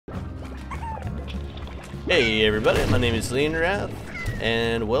Hey everybody, my name is Lienwrath,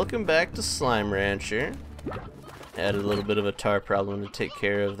 and welcome back to Slime Rancher. Had a little bit of a tar problem to take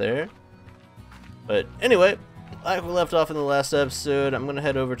care of there. But anyway, like we left off in the last episode, I'm gonna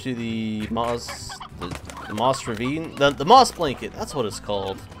head over to the moss ravine, the moss blanket, that's what it's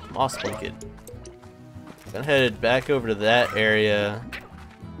called, moss blanket. Gonna head back over to that area.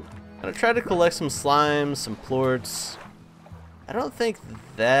 Gonna try to collect some slimes, some plorts. I don't think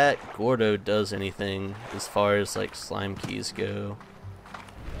that Gordo does anything as far as like slime keys go.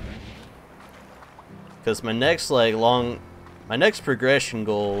 Because my next progression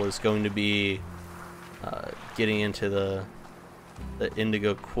goal is going to be getting into the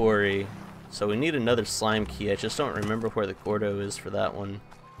Indigo Quarry. So we need another slime key. I just don't remember where the Gordo is for that one.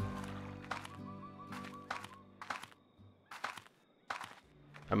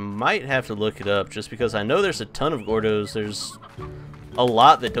 I might have to look it up just because I know there's a ton of Gordos. There's a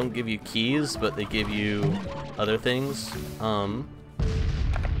lot that don't give you keys, but they give you other things.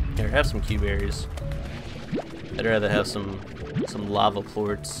 Here, have some key berries. I'd rather have some lava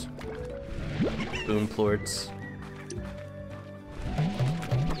plorts, boom plorts.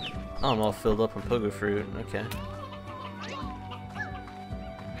 Oh, I'm all filled up on pogo fruit. Okay.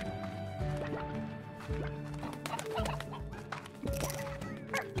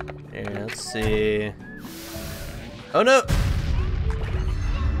 Here, let's see. Oh no!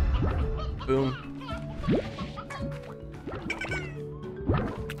 Boom.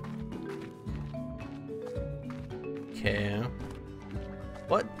 Okay.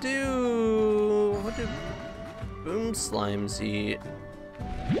 What do boom slimes eat?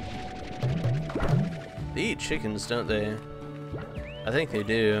 They eat chickens, don't they? I think they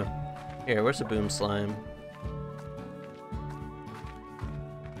do. Here, where's the boom slime?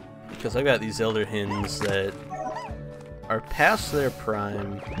 Because I've got these elder hens that are past their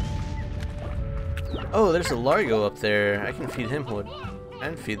prime. Oh, there's a Largo up there. I can feed him I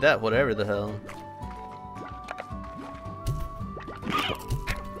can feed that whatever the hell.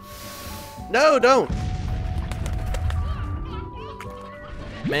 No, don't!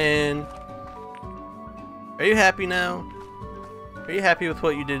 Man. Are you happy now? Are you happy with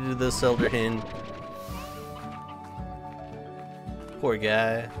what you did to this elder hen? Poor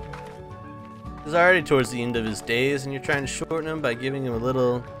guy. He's already towards the end of his days, and you're trying to shorten him by giving him a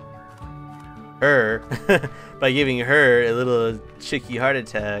little... by giving her a little chicky heart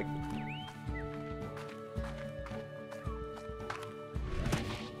attack.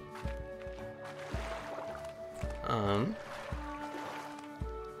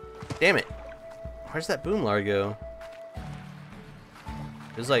 Damn it. Where's that boom Largo?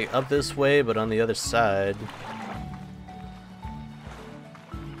 It was like up this way, but on the other side.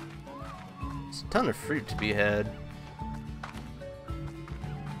 There's a ton of fruit to be had.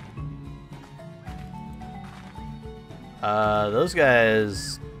 Those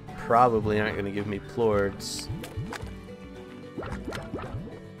guys probably aren't going to give me plorts.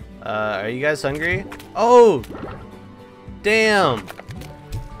 Are you guys hungry? Oh! Damn!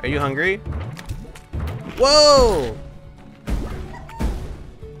 Are you hungry? Whoa!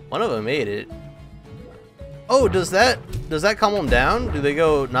 One of them ate it. Oh, does that calm them down? Do they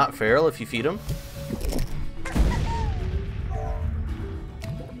go not feral if you feed them?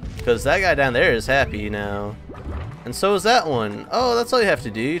 Because that guy down there is happy now. And so is that one. Oh, that's all you have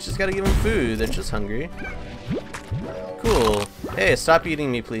to do. You just gotta give them food. They're just hungry. Cool. Hey, stop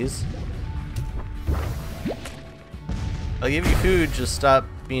eating me, please. I'll give you food, just stop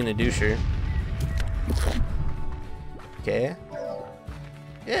being a doucher. Okay.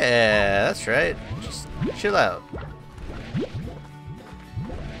 Yeah, that's right. Just chill out. We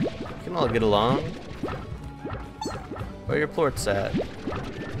can all get along. Where are your plorts at?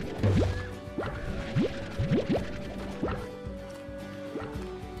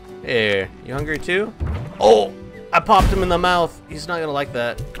 Here, you hungry too? Oh! I popped him in the mouth. He's not gonna like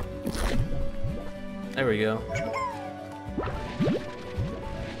that. There we go.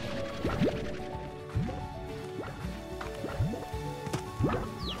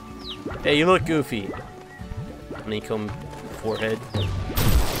 Hey, you look goofy. Honeycomb forehead.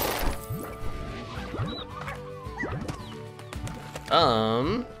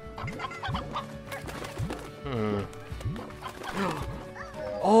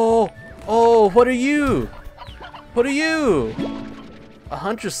 Oh, what are you? What are you? A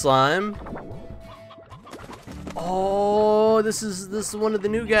hunter slime? Oh, this is one of the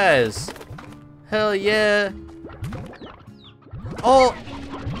new guys. Hell yeah. Oh,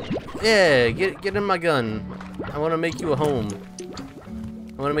 yeah, get in my gun. I want to make you a home.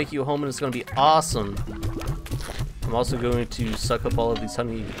 I want to make you a home, and it's going to be awesome. I'm also going to suck up all of these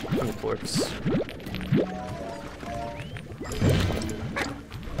honey plorts.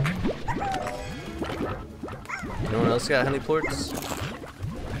 Anyone else got honey plorts?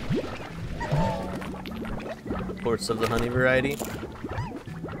 Plorts of the honey variety?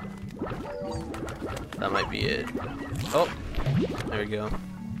 That might be it. Oh, there we go.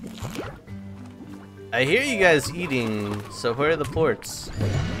 I hear you guys eating, so where are the plorts?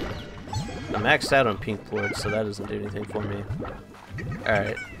 I'm maxed out on pink plorts, so that doesn't do anything for me.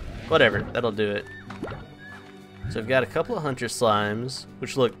 Alright, whatever, that'll do it. So I've got a couple of hunter slimes,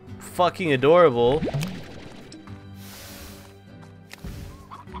 which look fucking adorable.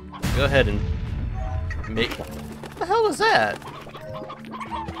 Go ahead and make... What the hell was that?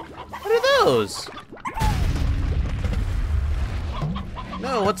 What are those?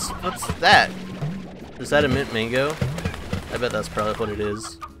 No, what's that? Is that a mint mango? I bet that's probably what it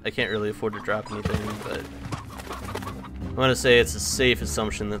is. I can't really afford to drop anything, but I want to say it's a safe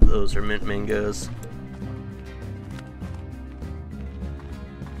assumption that those are mint mangoes.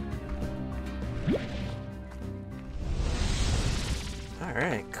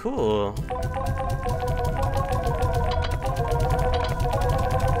 Alright, cool.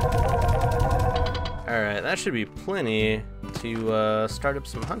 Alright, that should be plenty to start up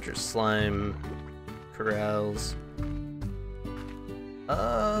some hunter slime corrals.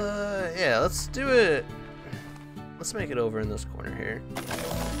 Yeah, let's do it. Let's make it over in this corner here.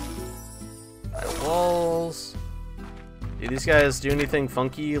 Walls. Do these guys do anything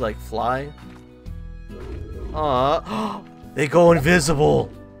funky, like fly? Aw. They go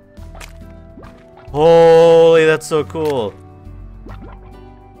invisible! Holy, that's so cool.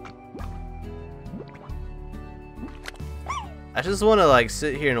 I just want to like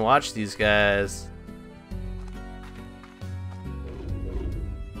sit here and watch these guys.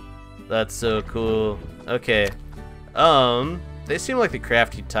 That's so cool. Okay. They seem like the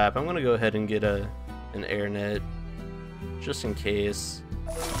crafty type. I'm gonna go ahead and get an air net, just in case.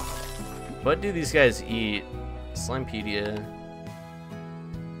 What do these guys eat? Slimepedia.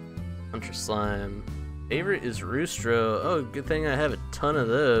 Hunter slime. Favorite is Roostro. Oh, good thing I have a ton of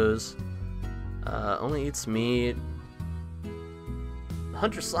those. Only eats meat.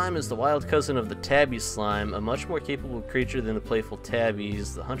 Hunter slime is the wild cousin of the tabby slime, a much more capable creature than the playful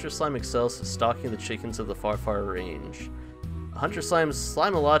tabbies. The hunter slime excels at stalking the chickens of the far range. A hunter slime's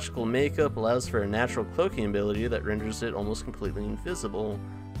slimological makeup allows for a natural cloaking ability that renders it almost completely invisible.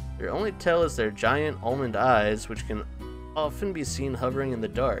 Their only tell is their giant almond eyes, which can often be seen hovering in the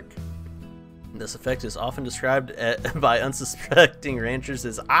dark. This effect is often described by unsuspecting ranchers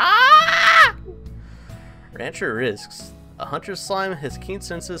as Rancher risks. A hunter slime has keen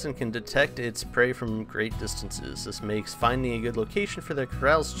senses and can detect its prey from great distances. This makes finding a good location for their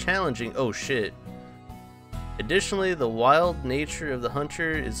corrals challenging. Oh shit. Additionally, the wild nature of the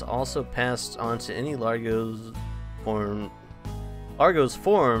hunter is also passed on to any largos formed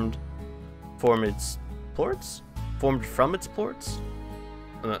from its plorts? Formed from its plorts?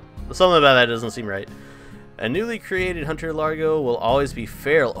 Something about that doesn't seem right. A newly created hunter largo will always be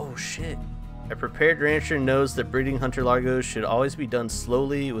feral. Oh shit. A prepared rancher knows that breeding hunter largos should always be done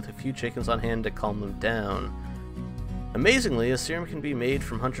slowly with a few chickens on hand to calm them down. Amazingly, a serum can be made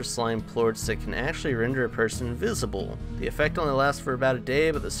from hunter slime plorts that can actually render a person invisible. The effect only lasts for about a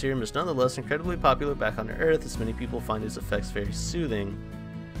day, but the serum is nonetheless incredibly popular back on Earth, as many people find its effects very soothing.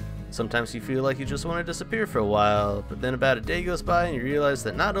 Sometimes you feel like you just want to disappear for a while, but then about a day goes by and you realize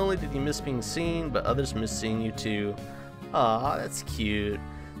that not only did you miss being seen, but others miss seeing you too. Aw, that's cute.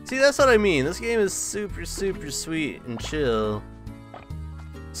 See, that's what I mean. This game is super sweet and chill.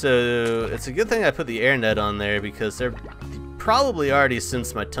 So it's a good thing I put the air net on there, because they're probably already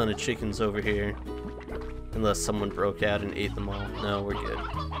sensed my ton of chickens over here. Unless someone broke out and ate them all. No, we're good.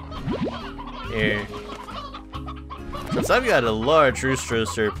 Here. Since I've got a large roostro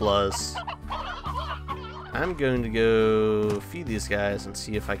surplus, I'm going to go feed these guys and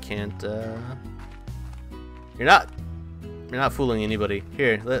see if I can't, You're not fooling anybody.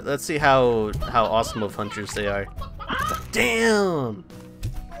 Here, let's see how awesome of hunters they are. Damn!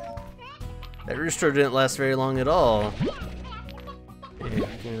 That rooster didn't last very long at all. Here,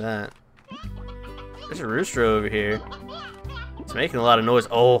 give me that. There's a rooster over here. It's making a lot of noise.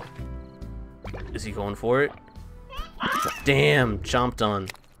 Oh! Is he going for it? Damn! Chomped on.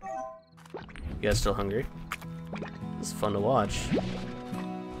 You guys still hungry? This is fun to watch.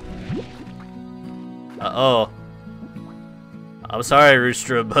 Uh-oh. I'm sorry,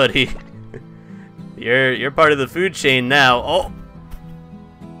 Rooster buddy. You're part of the food chain now. Oh.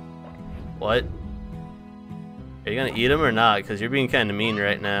 What? Are you gonna eat him or not? Because you're being kind of mean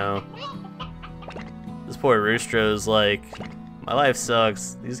right now. This poor Roostro's like My life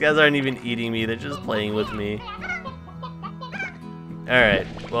sucks. These guys aren't even eating me, they're just playing with me. Alright,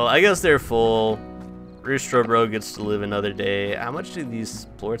 well, I guess they're full. Rooster Bro gets to live another day. How much do these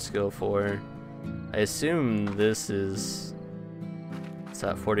plorts go for? I assume this is... It's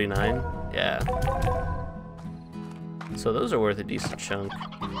at 49? Yeah. So those are worth a decent chunk.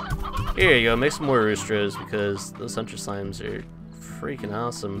 Here you go, make some more roosters because those hunter slimes are freaking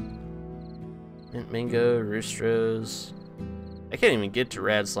awesome. Mint mango, roostros. I can't even get to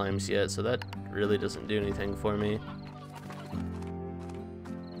rad slimes yet, so that really doesn't do anything for me.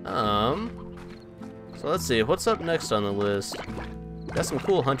 So let's see, what's up next on the list? Got some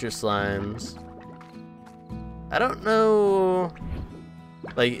cool hunter slimes. I don't know,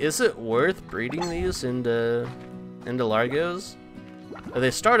 like, is it worth breeding these into Largos?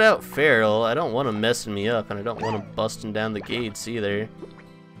 They start out feral. I don't want them messing me up, and I don't want them busting down the gates either.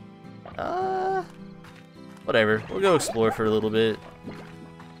 Whatever. We'll go explore for a little bit.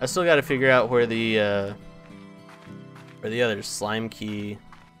 I still got to figure out where the other slime key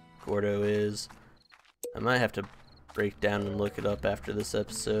Gordo is. I might have to break down and look it up after this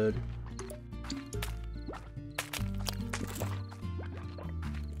episode.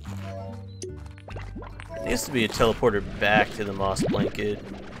 There needs to be a teleporter back to the moss blanket.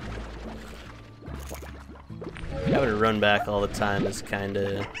 Having to run back all the time is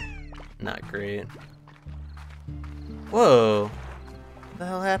kinda not great. Whoa! What the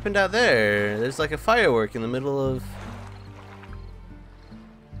hell happened out there? There's like a firework in the middle of...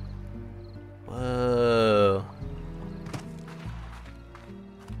 Whoa.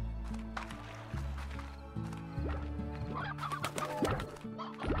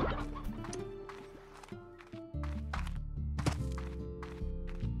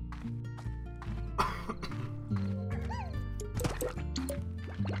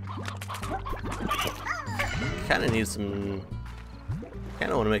 Kind of need some...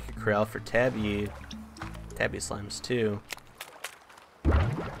 Kind of want to make a corral for tabby slimes too.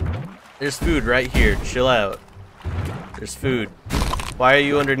 There's food right here. Chill out. There's food. Why are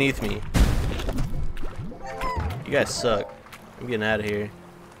you underneath me? You guys suck. I'm getting out of here.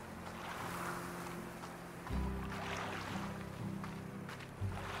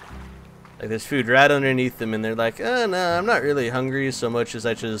 Like, there's food right underneath them, and they're like, oh, no, I'm not really hungry so much as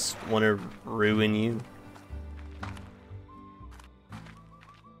I just want to ruin you.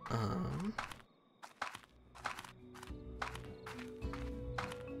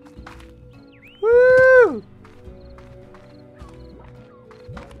 Woo!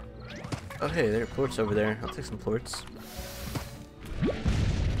 Oh, hey, there are plorts over there. I'll take some plorts.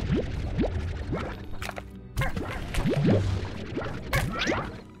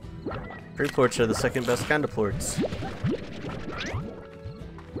 Free plorts are the second best kind of plorts.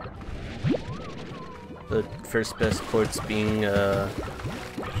 The first best plorts being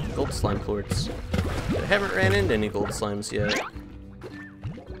gold slime plorts. I haven't ran into any gold slimes yet.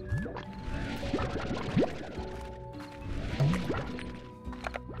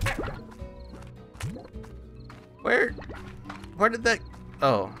 Where did that...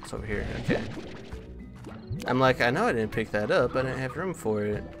 Oh, it's over here. Okay. I'm like, I know I didn't pick that up. I didn't have room for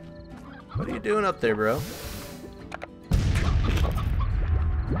it. What are you doing up there, bro?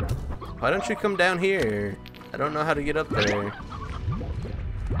 Why don't you come down here? I don't know how to get up there.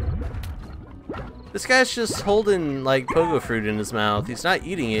 This guy's just holding, like, pogo fruit in his mouth. He's not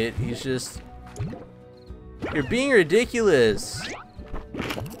eating it. He's just... You're being ridiculous.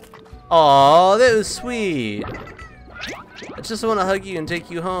 Aw, that was sweet. I just want to hug you and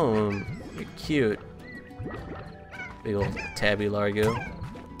take you home. You're cute. Big old tabby Largo.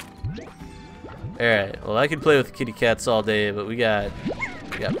 Alright, well, I could play with kitty cats all day, but we got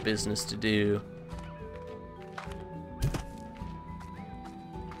business to do.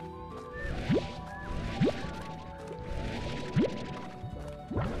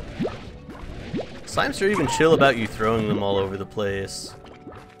 Slimes are even chill about you throwing them all over the place.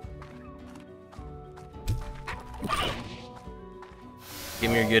 Give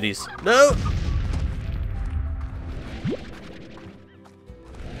me your goodies. No!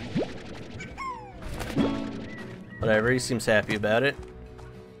 Whatever, he seems happy about it.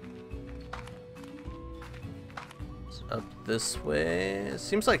 It's up this way. It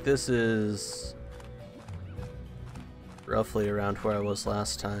seems like this is roughly around where I was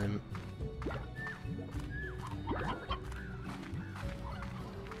last time.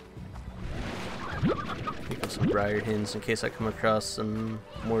 Pick up some briar hens in case I come across some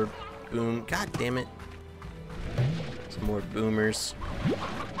more boom. God damn it. Some more boomers.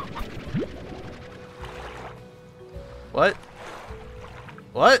 What?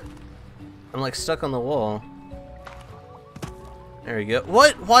 What? I'm like stuck on the wall. There we go.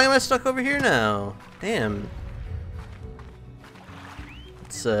 What? Why am I stuck over here now? Damn.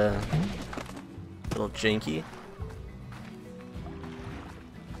 It's a little janky.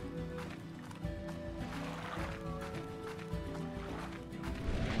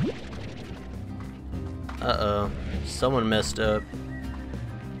 Uh-oh. Someone messed up.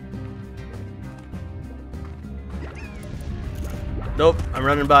 Nope, I'm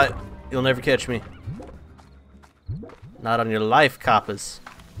running by. You'll never catch me. Not on your life, coppers.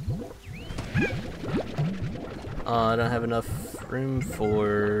 I don't have enough room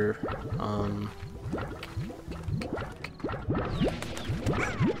for,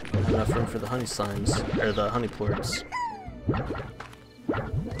 enough room for the honey slimes, or the honey ports.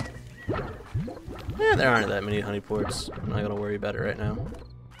 Yeah, there aren't that many honey ports. I'm not gonna worry about it right now.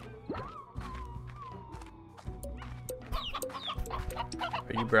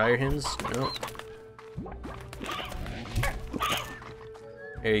 Are you briar hens? No.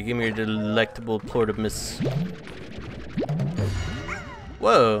 Here, give me your delectable port of miss.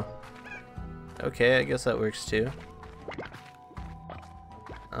 Whoa. Okay, I guess that works too.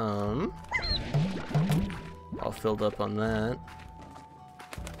 All filled up on that.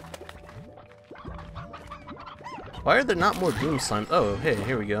 Why are there not more doom slime? Oh, hey,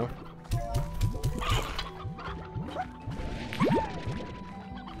 here we go.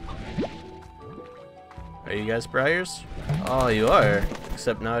 Are you guys briars? Oh, you are.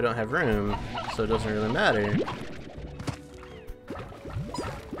 Except now I don't have room, so it doesn't really matter.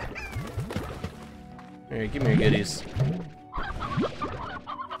 Here, give me your goodies.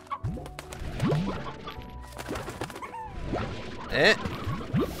 Eh.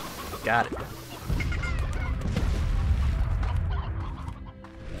 Got it.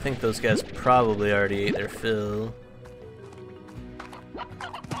 I think those guys probably already ate their fill.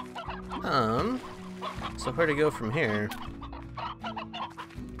 So where to go from here?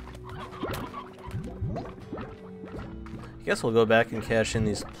 I guess we'll go back and cash in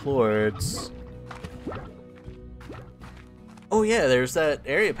these plorts. Oh yeah, there's that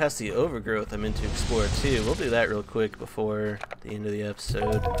area past the overgrowth I'm meant to explore too. We'll do that real quick before the end of the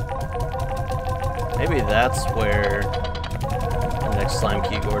episode. Maybe that's where the next slime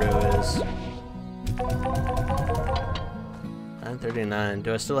key Gordo is. 9:39.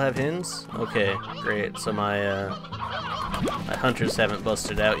 Do I still have hens? Okay, great. So my my hunters haven't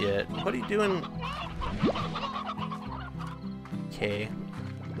busted out yet. What are you doing? Okay.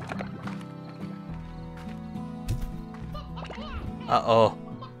 Uh-oh.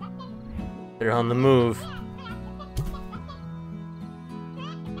 They're on the move.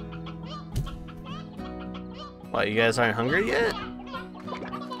 What, you guys aren't hungry yet?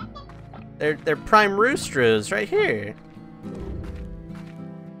 They're prime roosters right here.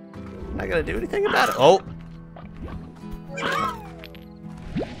 Not gonna do anything about it. Oh!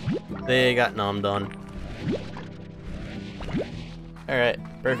 They got nommed on. Alright,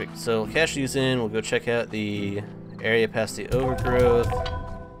 perfect. So we'll cash these in, we'll go check out the area past the overgrowth.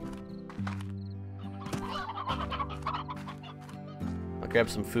 I'll grab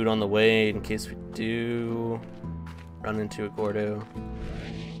some food on the way in case we do run into a Gordo.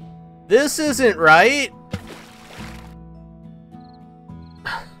 This isn't right!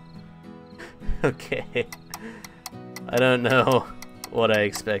 Okay. I don't know what I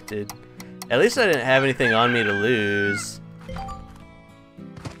expected. At least I didn't have anything on me to lose.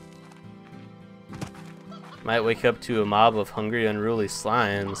 Might wake up to a mob of hungry, unruly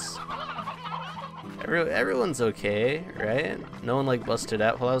slimes. Everyone's okay, right? No one like busted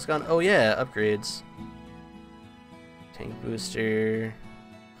out while I was gone. Oh yeah, upgrades. Tank booster.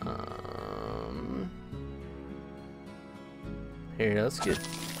 Here, let's get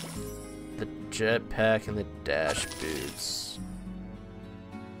the jetpack and the dash boots.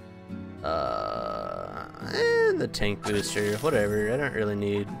 And the tank booster, whatever. I don't really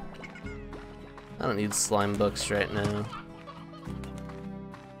need. I don't need slime bucks right now.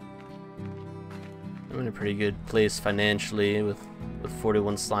 I'm in a pretty good place financially with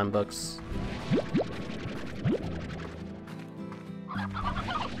 41 slime bucks.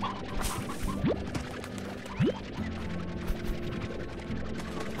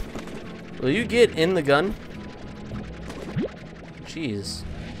 Will you get in the gun? Jeez.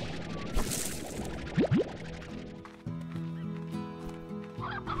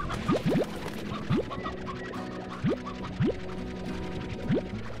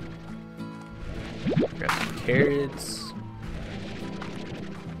 Grab some carrots.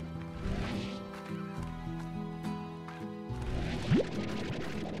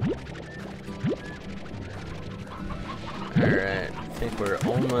 Alright, I think we're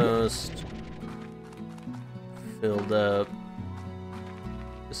almost filled up.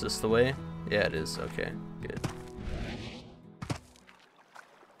 Is this the way? Yeah, it is. Okay, good.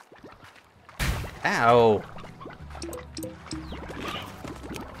 Ow!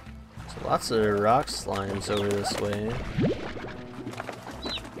 So lots of rock slimes over this way.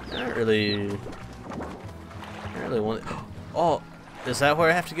 I don't really want. Oh, is that where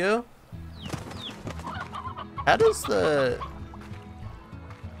I have to go? How does the?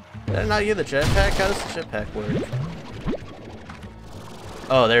 Did I not get the jetpack? How does the jetpack work?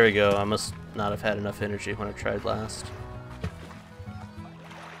 Oh, there we go. I must not have had enough energy when I tried last.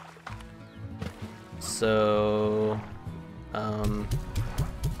 So,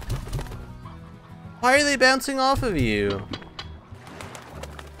 why are they bouncing off of you?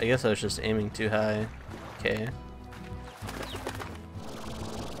 I guess I was just aiming too high. Okay.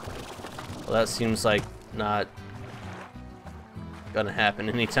 Well, that seems like not gonna happen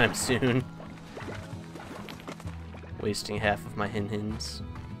anytime soon. Wasting half of my hin-hins.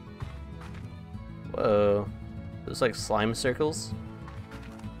 Whoa. Those like slime circles?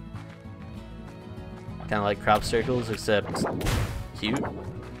 Kinda like crop circles, except cute.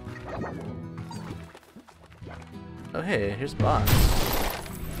 Oh hey, here's a box.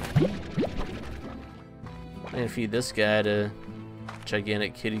 I'm gonna feed this guy to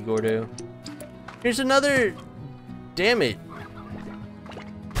gigantic kitty Gordo. Here's another! Damn it!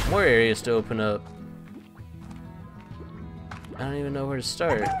 More areas to open up. I don't even know where to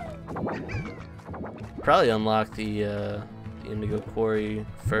start. Probably unlock the Indigo Quarry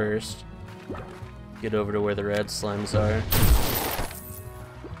first. Get over to where the red slimes are.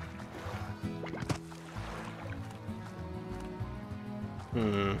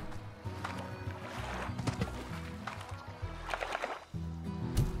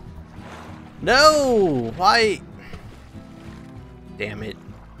 No! Why? Damn it.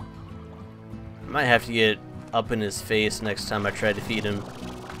 I might have to get up in his face next time I try to feed him,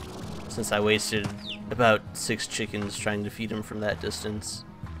 since I wasted about 6 chickens trying to feed him from that distance.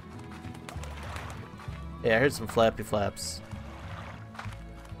 Yeah, I heard some flappy flaps.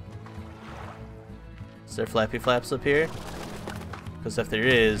 Is there flappy flaps up here? Because if there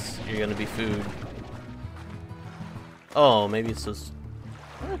is, you're gonna be food. Oh, maybe it's those.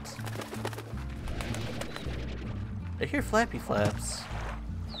 What? I hear flappy flaps.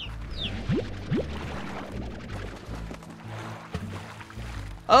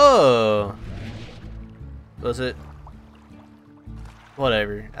 Oh, was it?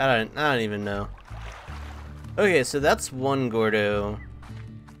 Whatever. I don't even know. Okay, so that's one Gordo,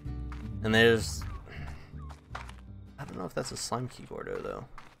 and there's. I don't know if that's a slime key Gordo though.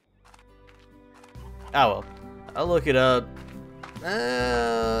 Ah well, I'll look it up.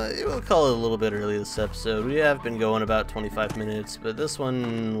 We'll call it a little bit early this episode. We have been going about 25 minutes, but this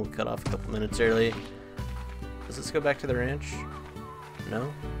one will cut off a couple minutes early. Does this go back to the ranch?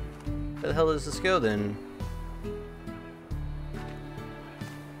 No? Where the hell does this go then?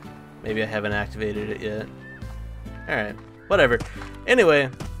 Maybe I haven't activated it yet. Alright, whatever. Anyway,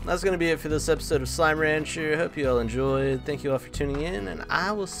 that's going to be it for this episode of Slime Rancher. Hope you all enjoyed. Thank you all for tuning in, and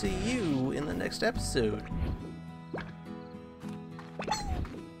I will see you in the next episode.